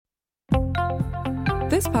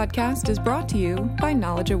This podcast is brought to you by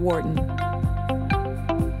Knowledge at Wharton.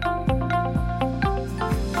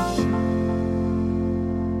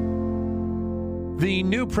 The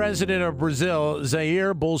new president of Brazil,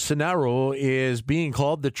 Jair Bolsonaro, is being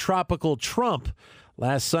called the tropical Trump.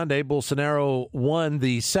 Last Sunday, Bolsonaro won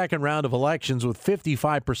the second round of elections with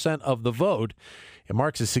 55% of the vote. It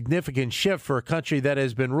marks a significant shift for a country that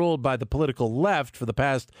has been ruled by the political left for the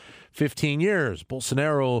past 15 years.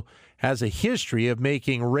 Bolsonaro has a history of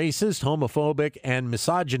making racist, homophobic, and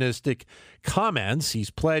misogynistic comments. He's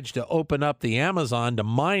pledged to open up the Amazon to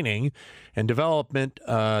mining and develop,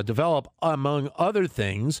 among other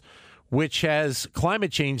things, which has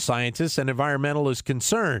climate change scientists and environmentalists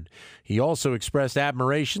concerned. He also expressed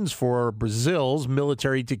admirations for Brazil's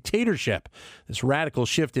military dictatorship. This radical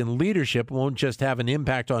shift in leadership won't just have an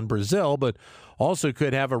impact on Brazil, but also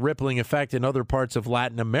could have a rippling effect in other parts of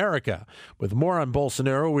Latin America. With more on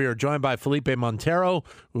Bolsonaro, we are joined by Felipe Montero,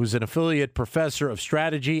 who's an affiliate professor of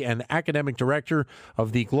strategy and academic director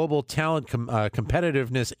of the Global Talent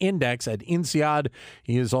Competitiveness Index at INSEAD.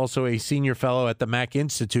 He is also a senior fellow at the Mack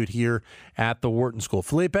Institute here at the Wharton School.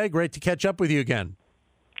 Felipe, great to catch up with you again.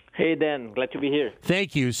 Hey, Dan. Glad to be here.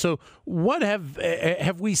 Thank you. So what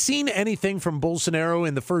have we seen anything from Bolsonaro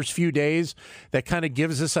in the first few days that kind of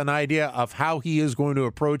gives us an idea of how he is going to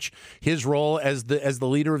approach his role as the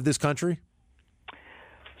leader of this country?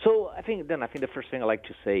 So I think the first thing I like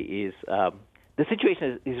to say is the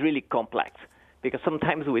situation is really complex, because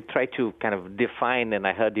sometimes we try to kind of define, and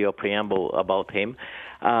I heard your preamble about him.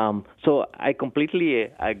 So I completely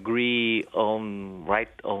agree on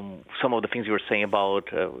some of the things you were saying about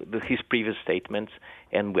his previous statements,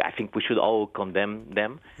 and I think we should all condemn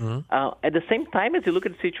them. Mm-hmm. At the same time, as you look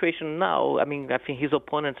at the situation now, I think his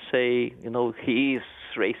opponents say, he is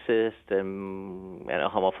racist and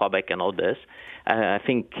homophobic and all this. I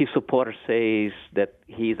think his supporters say that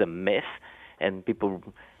he is a myth, and people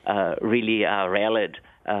really rallied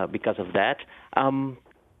because of that.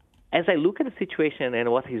 As I look at the situation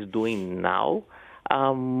and what he's doing now,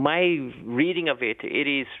 my reading of it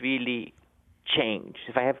is really change.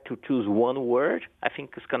 If I have to choose one word, I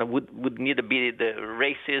think it's would need to be the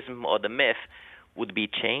racism, or the myth would be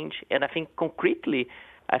change. And I think concretely,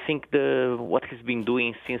 what he's been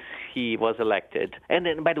doing since he was elected, and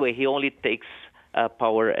then, by the way, he only takes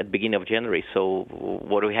power at the beginning of January, so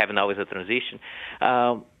what we have now is a transition,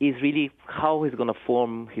 is really how he's going to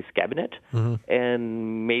form his cabinet. Mm-hmm.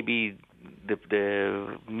 And maybe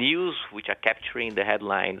the news which are capturing the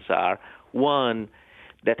headlines are, one,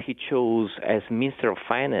 that he chose as Minister of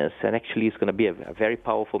Finance, and actually it's going to be a very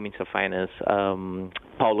powerful Minister of Finance,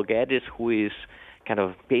 Paulo Guedes, who is kind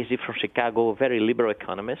of based from Chicago, a very liberal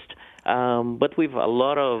economist, but with a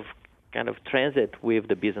lot of kind of transit with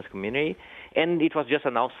the business community. And it was just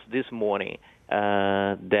announced this morning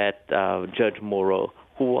that Judge Moro,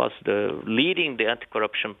 who was leading the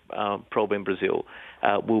anti-corruption probe in Brazil,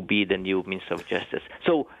 will be the new Minister of Justice.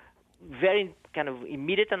 So very kind of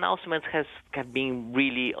immediate announcements have been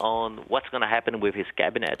really on what's going to happen with his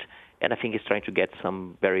cabinet. And I think he's trying to get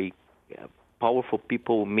some very powerful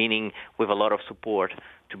people, meaning with a lot of support,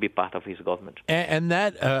 to be part of his government. And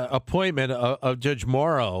that appointment of Judge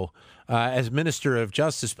Moro as Minister of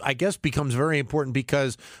Justice, I guess, becomes very important,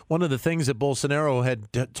 because one of the things that Bolsonaro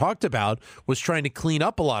had talked about was trying to clean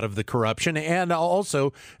up a lot of the corruption and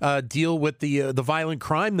also deal with the violent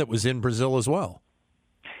crime that was in Brazil as well.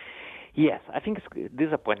 Yes, I think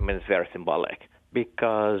this appointment is very symbolic,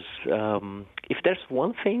 because if there's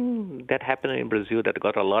one thing that happened in Brazil that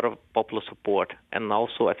got a lot of popular support, and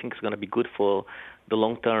also I think it's going to be good for the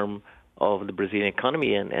long term of the Brazilian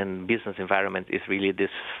economy and business environment, is really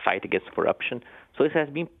this fight against corruption. So it has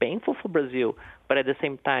been painful for Brazil, but at the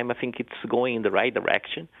same time, I think it's going in the right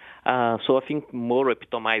direction. So I think Moro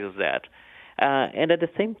epitomizes that. And at the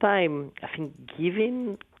same time, I think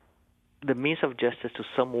giving the means of justice to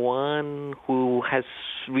someone who has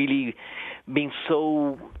really been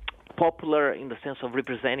so popular in the sense of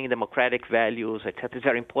representing democratic values, etc., is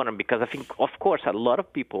very important, because I think, of course, a lot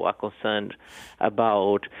of people are concerned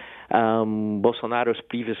about Bolsonaro's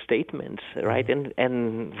previous statements, right?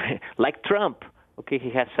 And like Trump, okay,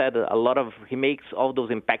 he has said he makes all those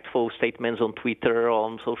impactful statements on Twitter,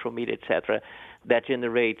 on social media, etc., that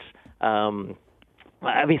generates,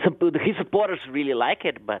 his supporters really like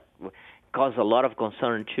it, but cause a lot of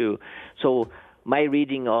concern too. So my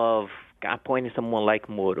reading of appointing someone like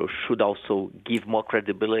Moro should also give more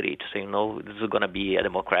credibility to say, this is going to be a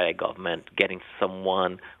democratic government, getting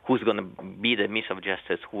someone who's going to be the Minister of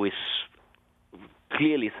Justice, who is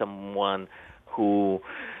clearly someone who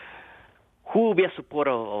who will be a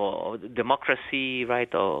supporter of democracy, right?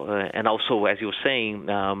 And also, as you were saying,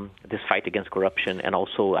 this fight against corruption, and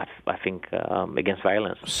also, I think, against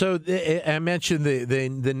violence. So I mentioned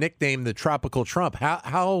the nickname, the Tropical Trump.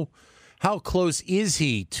 How close is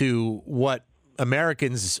he to what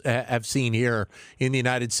Americans have seen here in the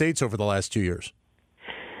United States over the last 2 years?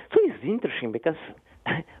 So it's interesting because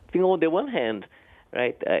I think on the one hand,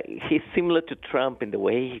 right, he's similar to Trump in the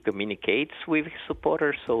way he communicates with his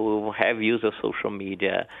supporters. So have use of social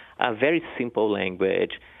media, a very simple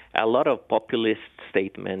language, a lot of populist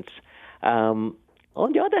statements. On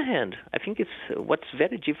the other hand, I think what's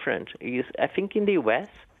very different is I think in the U.S.,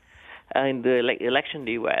 in the election in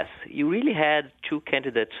the U.S., you really had two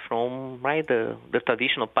candidates from the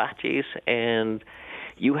traditional parties, and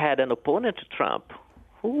you had an opponent to Trump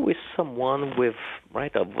who is someone with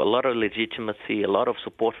a lot of legitimacy, a lot of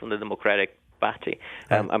support from the Democratic Party.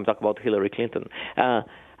 I'm talking about Hillary Clinton. I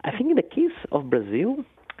think in the case of Brazil,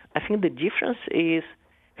 I think the difference is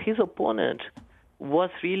his opponent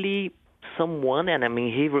was really someone, and I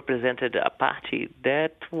mean he represented a party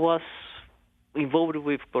that was involved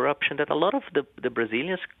with corruption that a lot of the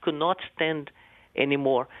Brazilians could not stand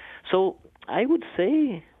anymore. So I would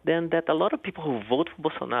say then that a lot of people who vote for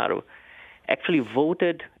Bolsonaro actually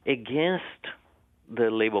voted against the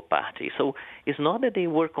Labour Party. So it's not that they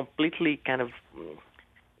were completely kind of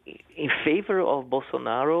in favor of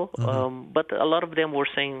Bolsonaro, but a lot of them were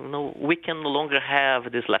saying, no, we can no longer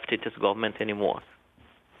have this leftist government anymore.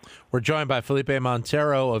 We're joined by Felipe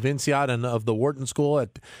Montero of INSEAD and of the Wharton School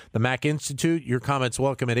at the Mack Institute. Your comments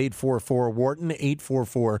welcome at 844-WHARTON,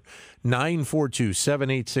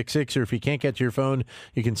 844-942-7866. Or if you can't get to your phone,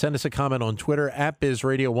 you can send us a comment on Twitter at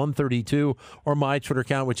BizRadio132 or my Twitter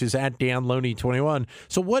account, which is at DanLoney21.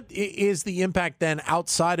 So what is the impact then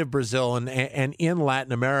outside of Brazil and in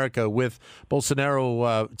Latin America with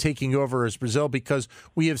Bolsonaro taking over as Brazil? Because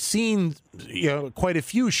we have seen quite a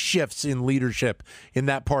few shifts in leadership in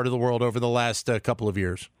that part of the world over the last couple of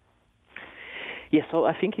years. Yes, so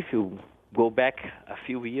I think if you go back a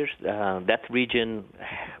few years, that region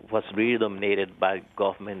was really dominated by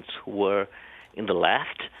governments who were in the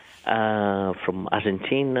left, from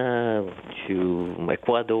Argentina to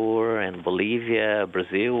Ecuador and Bolivia,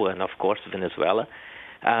 Brazil, and of course Venezuela.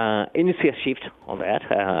 And you see a shift on that.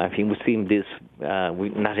 I think we've seen this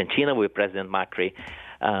in Argentina with President Macri,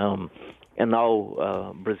 and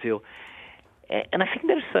now Brazil. And I think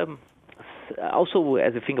there's also,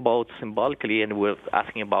 as you think about symbolically, and we're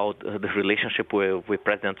asking about the relationship with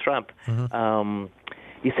President Trump,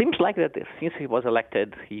 it seems like that since he was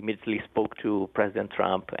elected, he immediately spoke to President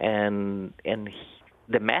Trump, and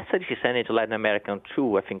the message he's sending to Latin America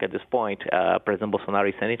too, I think at this point, President Bolsonaro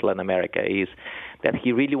is sending to Latin America is that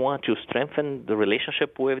he really wants to strengthen the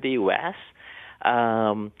relationship with the U.S.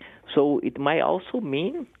 So it might also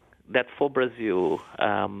mean that for Brazil,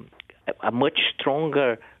 a much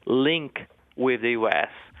stronger link with the U.S.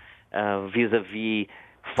 Vis-a-vis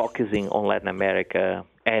focusing on Latin America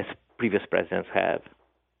as previous presidents have.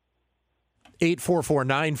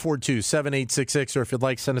 844-942-7866, or if you'd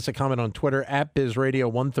like, send us a comment on Twitter at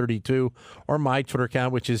BizRadio132 or my Twitter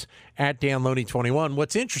account, which is at DanLoney21.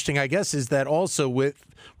 What's interesting, I guess, is that also with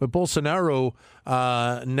Bolsonaro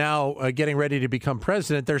now getting ready to become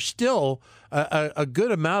president, there's still a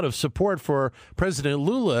good amount of support for President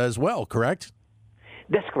Lula as well, correct?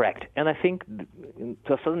 That's correct. And I think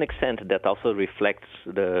to a certain extent that also reflects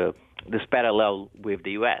this parallel with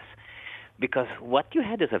the U.S., because what you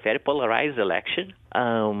had is a very polarized election,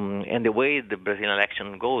 and the way the Brazilian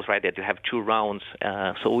election goes, right, that you have two rounds.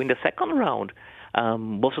 So in the second round,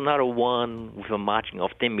 Bolsonaro won with a margin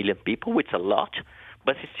of 10 million people, which is a lot,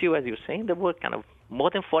 but still, as you're saying, there were kind of more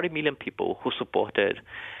than 40 million people who supported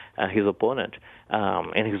his opponent.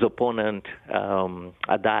 And his opponent,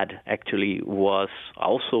 Haddad, actually was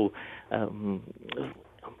also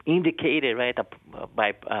indicated, right,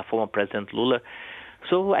 by former President Lula.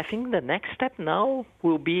 So I think the next step now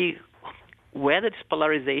will be whether this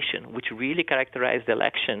polarization, which really characterized the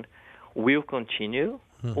election, will continue,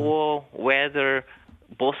 or whether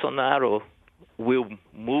Bolsonaro will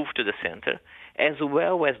move to the center, as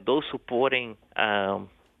well as those supporting former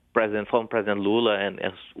President Lula and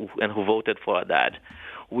who voted for Haddad.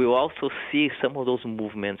 We'll also see some of those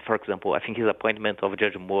movements. For example, I think his appointment of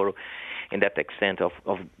Judge Moro, in that extent of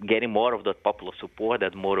getting more of the popular support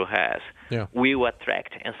that Moro has, will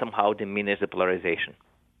attract and somehow diminish the polarization.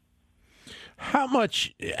 How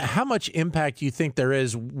much impact do you think there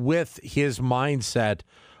is with his mindset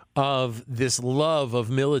of this love of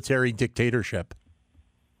military dictatorship?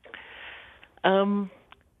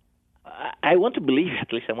 I want to believe,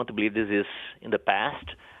 at least I want to believe this is in the past.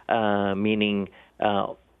 meaning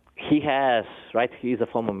he has, right, he's a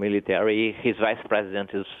former military, his vice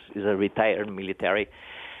president is a retired military.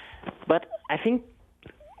 But I think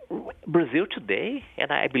Brazil today,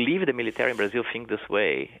 and I believe the military in Brazil think this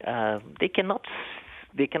way, they cannot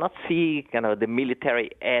see kind of the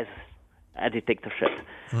military as a dictatorship.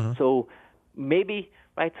 So maybe,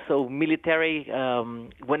 right, so military,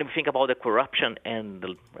 when we think about the corruption, and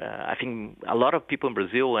I think a lot of people in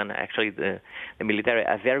Brazil and actually the military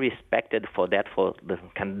are very respected for that, for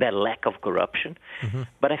the lack of corruption.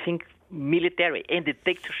 But I think military and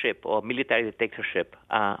dictatorship or military dictatorship,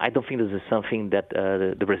 I don't think this is something that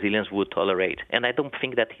the Brazilians would tolerate. And I don't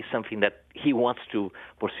think that is something that he wants to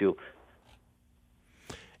pursue.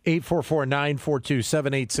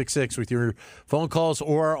 844-942-7866 with your phone calls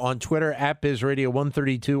or on Twitter at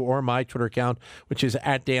BizRadio132 or my Twitter account, which is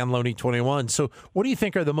at DanLoney21. So what do you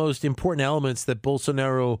think are the most important elements that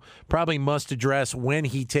Bolsonaro probably must address when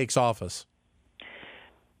he takes office?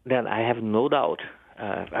 Then I have no doubt.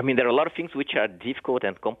 I mean, there are a lot of things which are difficult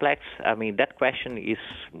and complex. I mean, that question is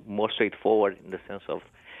more straightforward in the sense of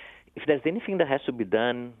if there's anything that has to be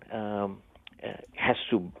done, has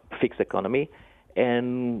to fix the economy.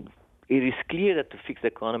 And it is clear that to fix the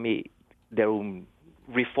economy,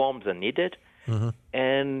 reforms are needed.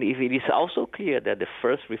 And it is also clear that the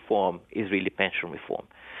first reform is really pension reform.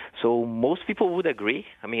 So most people would agree.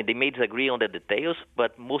 I mean, they may disagree on the details,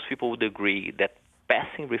 but most people would agree that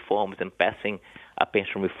passing reforms and passing a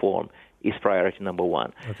pension reform is priority number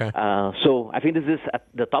one. Okay. So I think this is at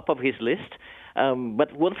the top of his list.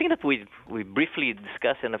 But one thing that we briefly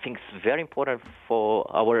discussed, and I think it's very important for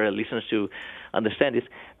our listeners to understand, is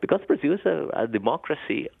because Brazil is a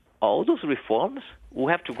democracy, all those reforms will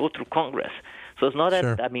have to go through Congress. So it's not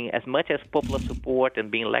that, I mean, as much as popular support and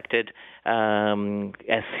being elected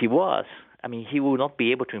as he was, I mean, he will not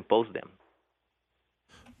be able to impose them.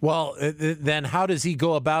 Well, then how does he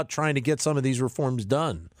go about trying to get some of these reforms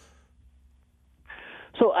done?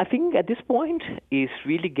 So I think at this point is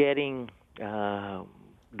really getting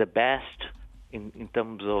the best in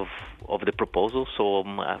terms of the proposal. So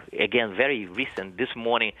again, very recent, this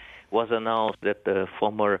morning was announced that the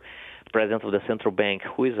former president of the central bank,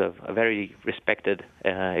 who is a very respected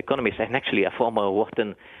economist and actually a former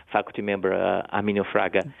Wharton faculty member, Arminio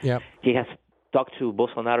Fraga, he has talked to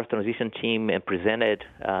Bolsonaro's transition team and presented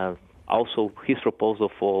also his proposal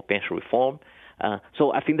for pension reform.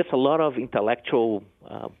 So I think there's a lot of intellectual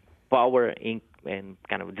power in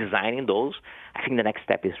kind of designing those. I think the next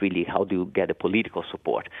step is really how do you get the political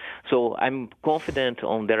support. So I'm confident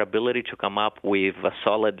on their ability to come up with a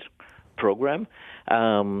solid program.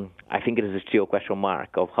 I think it is still a question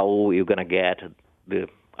mark of how you're going to get the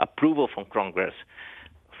approval from Congress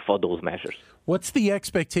for those measures. What's the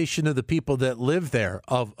expectation of the people that live there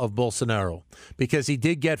of Bolsonaro? Because he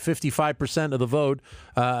did get 55% of the vote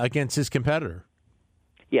against his competitor.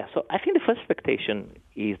 Yeah, so I think the first expectation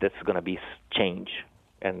is that's going to be change.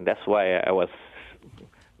 And that's why I was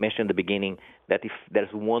mentioning in the beginning that if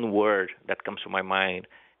there's one word that comes to my mind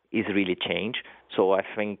is really change. So I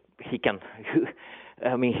think he can,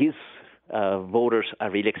 I mean, his voters are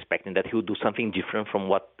really expecting that he will do something different from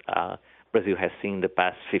what Brazil has seen the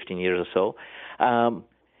past 15 years or so.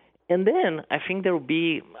 And then I think there will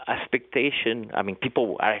be expectation. I mean,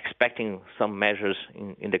 people are expecting some measures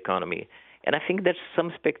in the economy. And I think there's some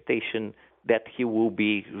expectation that he will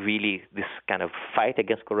be really this kind of fight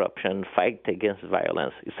against corruption, fight against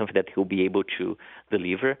violence is something that he'll be able to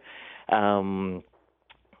deliver.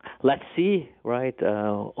 Let's see, right?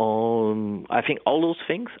 I think all those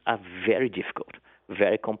things are very difficult,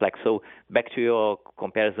 very complex. So back to your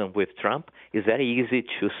comparison with Trump, it's very easy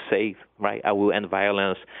to say, right, I will end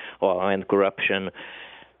violence or end corruption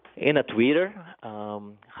in a Twitter.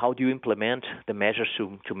 How do you implement the measures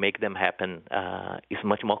to make them happen is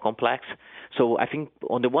much more complex. So I think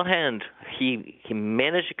on the one hand, he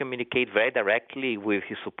managed to communicate very directly with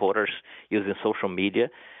his supporters using social media.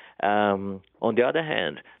 On the other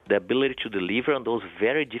hand, the ability to deliver on those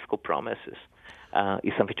very difficult promises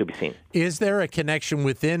is something to be seen. Is there a connection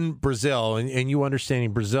within Brazil, and you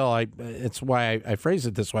understanding Brazil, it's why I phrase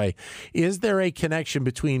it this way, is there a connection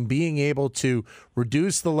between being able to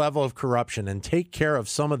reduce the level of corruption and take care of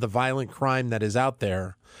some of the violent crime that is out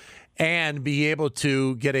there and be able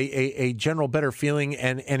to get a general better feeling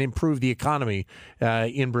and improve the economy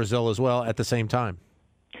in Brazil as well at the same time?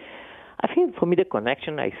 I think for me the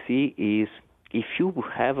connection I see is if you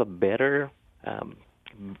have a better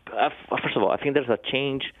first of all, I think there's a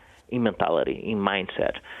change in mentality, in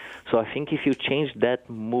mindset. So I think if you change that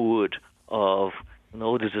mood of,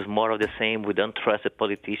 no, this is more of the same, we don't trust the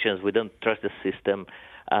politicians, we don't trust the system,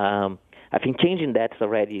 I think changing that is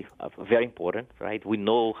already very important, right? We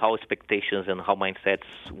know how expectations and how mindsets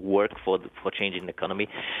work for changing the economy.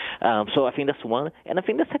 So I think that's one. And I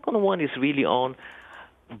think the second one is really on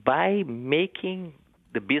by making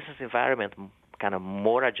the business environment kind of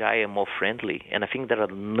more agile and more friendly. And I think there are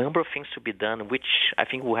a number of things to be done, which I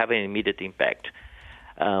think will have an immediate impact.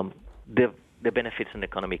 The benefits in the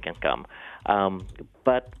economy can come.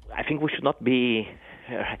 But I think we should not be...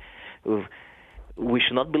 we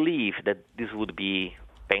should not believe that this would be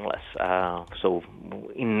painless. So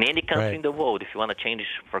in any country in the world, if you want to change,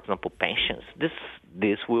 for example, pensions,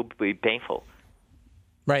 this will be painful.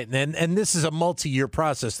 Right, and this is a multi-year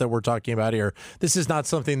process that we're talking about here. This is not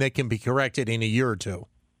something that can be corrected in a year or two.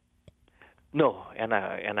 No, and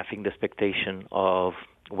I think the expectation of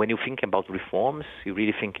when you think about reforms, you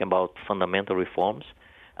really think about fundamental reforms.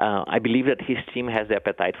 I believe that his team has the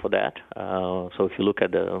appetite for that. So if you look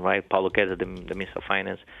at Paulo Guedes, the Minister of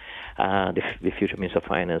Finance, the future Minister of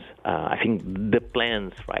Finance, I think the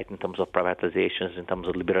plans, right, in terms of privatizations, in terms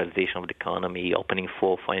of liberalization of the economy, opening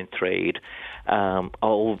for foreign trade,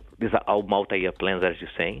 these are all multi-year plans, as you're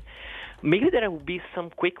saying. Maybe there will be some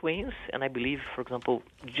quick wins, and I believe, for example,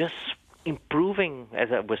 just improving,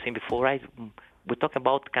 as I was saying before, right, we're talking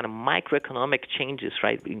about kind of microeconomic changes,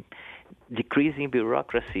 right, decreasing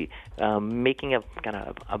bureaucracy, making a kind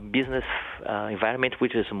of a business environment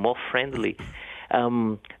which is more friendly.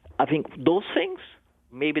 I think those things,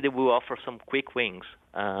 maybe they will offer some quick wins,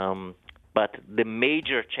 but the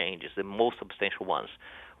major changes, the most substantial ones,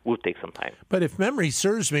 will take some time. But if memory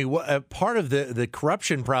serves me, part of the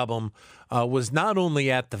corruption problem was not only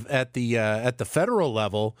at the federal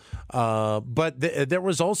level, but there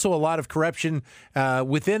was also a lot of corruption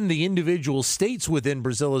within the individual states within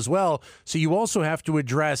Brazil as well. So you also have to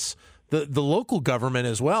address the local government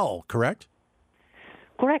as well, correct?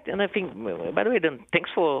 Correct, and I think, by the way, then thanks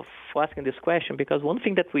for asking this question, because one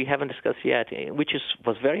thing that we haven't discussed yet, which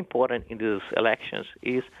was very important in these elections,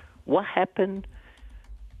 is what happened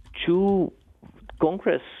to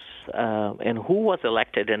Congress and who was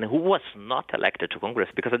elected and who was not elected to Congress,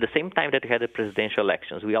 because at the same time that we had the presidential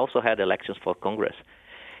elections, we also had elections for Congress.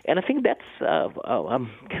 And I think that's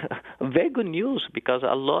very good news, because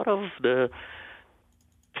a lot of the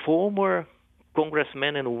former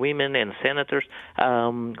congressmen and women and senators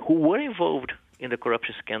who were involved in the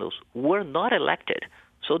corruption scandals were not elected.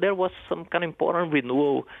 So there was some kind of important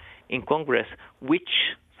renewal in Congress, which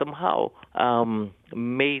somehow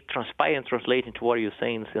may transpire and translate into what you're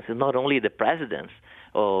saying, since it's not only the presidents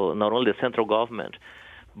or not only the central government,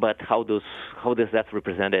 but how does that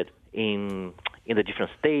represented in the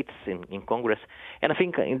different states, in Congress. And I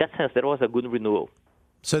think in that sense there was a good renewal.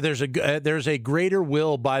 So there's a greater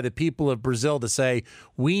will by the people of Brazil to say,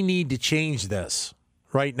 we need to change this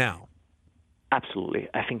right now. Absolutely.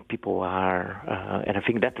 I think people are, and I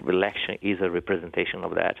think that election is a representation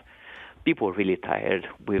of that. People are really tired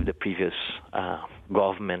with the previous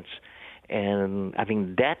governments, and I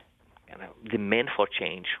think that demand for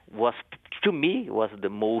change was, to me, was the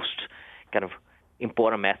most kind of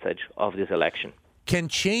important message of this election. Can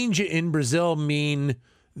change in Brazil mean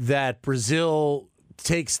that Brazil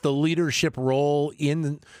takes the leadership role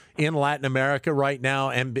in Latin America right now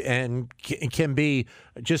and can be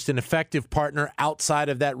just an effective partner outside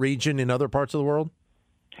of that region in other parts of the world?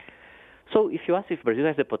 So if you ask if Brazil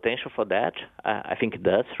has the potential for that, I think it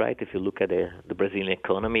does, right? If you look at the Brazilian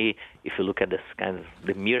economy, if you look at this kind of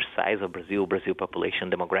the mere size of Brazil population,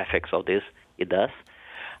 demographics, all this, it does.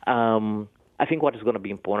 I think what is going to be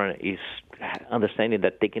important is understanding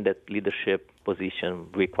that taking that leadership position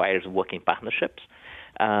requires working partnerships.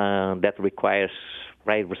 That requires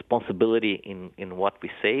responsibility in what we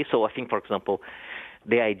say. So I think, for example,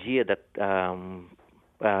 the idea that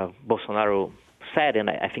Bolsonaro said, and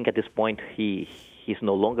I think at this point he's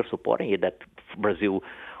no longer supporting it, that Brazil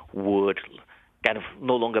would kind of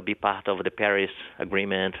no longer be part of the Paris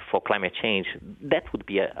Agreement for climate change, that would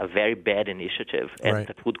be a very bad initiative, and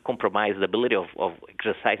that would compromise the ability of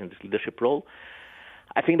exercising this leadership role.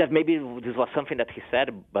 I think that maybe this was something that he said,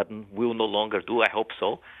 but will no longer do. I hope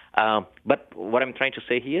so. But what I'm trying to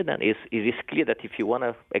say here then is it is clear that if you want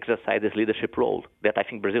to exercise this leadership role, that I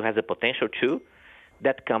think Brazil has the potential to,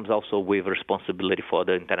 that comes also with responsibility for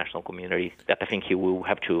the international community that I think he will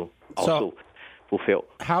have to also fulfill.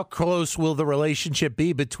 How close will the relationship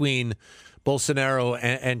be between Bolsonaro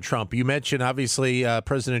and Trump? You mentioned, obviously,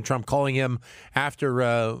 President Trump calling him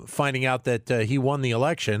after finding out that he won the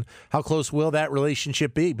election. How close will that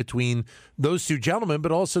relationship be between those two gentlemen,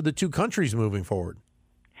 but also the two countries moving forward?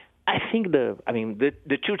 I think the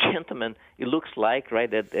two gentlemen, it looks like, right,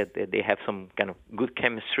 that they have some kind of good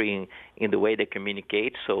chemistry in the way they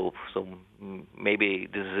communicate. So maybe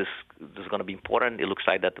this is going to be important. It looks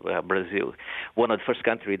like that Brazil, one of the first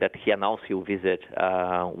countries that he announced he will visit,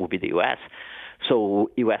 will be the U.S. So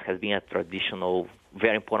U.S. has been a traditional,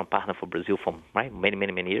 very important partner for Brazil for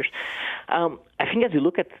many years. I think as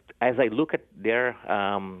I look at their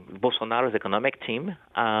Bolsonaro's economic team,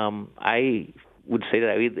 I would say that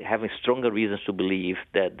I have stronger reasons to believe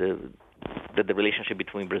that the relationship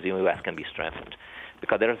between Brazil and the U.S. can be strengthened,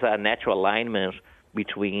 because there's a natural alignment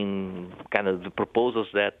between kind of the proposals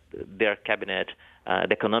that their cabinet,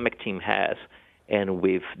 the economic team has, and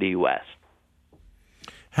with the U.S.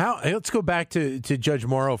 Let's go back to Judge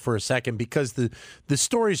Moro for a second, because the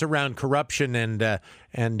stories around corruption and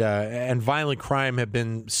violent crime have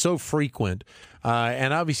been so frequent,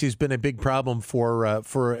 and obviously it's been a big problem for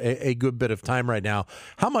a good bit of time right now.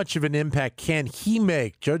 How much of an impact can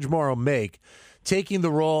Judge Moro make, taking the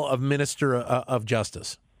role of Minister of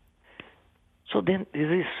Justice? So then this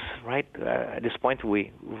is, right, at this point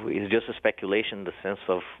it's just a speculation in the sense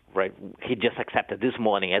of, right, he just accepted this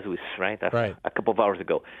morning a couple of hours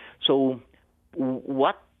ago. So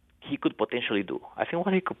what he could potentially do, I think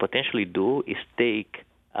what he could potentially do is take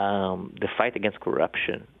the fight against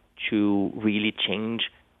corruption to really change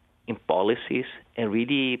in policies and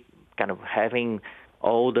really kind of having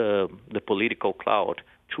all the political clout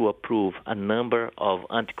to approve a number of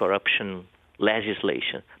anti-corruption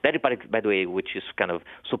legislation. That, by the way, which is kind of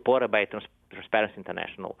supported by Transparency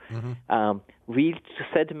International, really to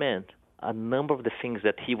sediment a number of the things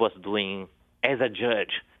that he was doing as a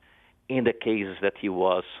judge in the cases that he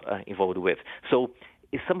was involved with. So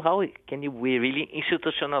somehow we really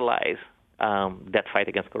institutionalize that fight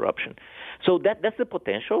against corruption. So that's the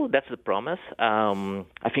potential, that's the promise.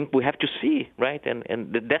 I think we have to see, right?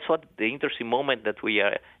 And that's what the interesting moment that we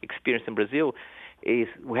are experiencing in Brazil is.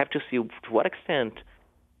 We have to see to what extent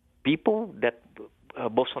people that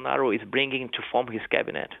Bolsonaro is bringing to form his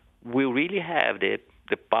cabinet will really have the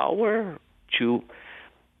power to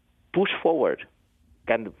push forward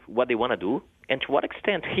kind of what they want to do, and to what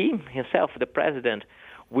extent he himself, the president,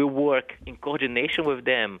 will work in coordination with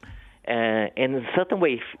them. And in a certain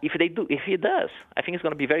way, if he does, I think it's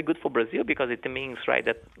going to be very good for Brazil, because it means, right,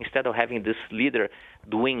 that instead of having this leader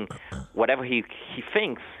doing whatever he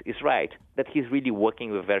thinks is right, that he's really working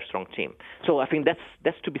with a very strong team. So I think that's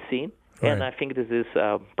to be seen. Right. And I think this is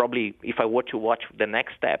probably, if I were to watch the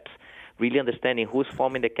next steps, really understanding who's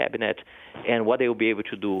forming the cabinet and what they will be able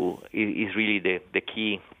to do is really the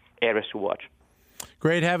key areas to watch.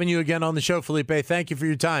 Great having you again on the show, Felipe. Thank you for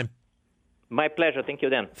your time. My pleasure. Thank you,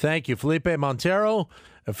 Dan. Thank you. Felipe Monteiro,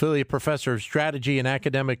 Affiliate Professor of Strategy and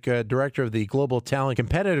Academic Director of the Global Talent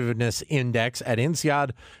Competitiveness Index at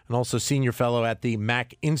INSEAD, and also Senior Fellow at the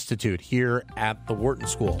Mack Institute here at the Wharton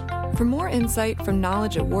School. For more insight from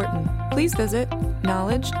Knowledge at Wharton, please visit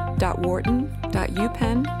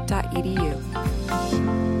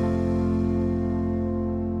knowledge.wharton.upenn.edu.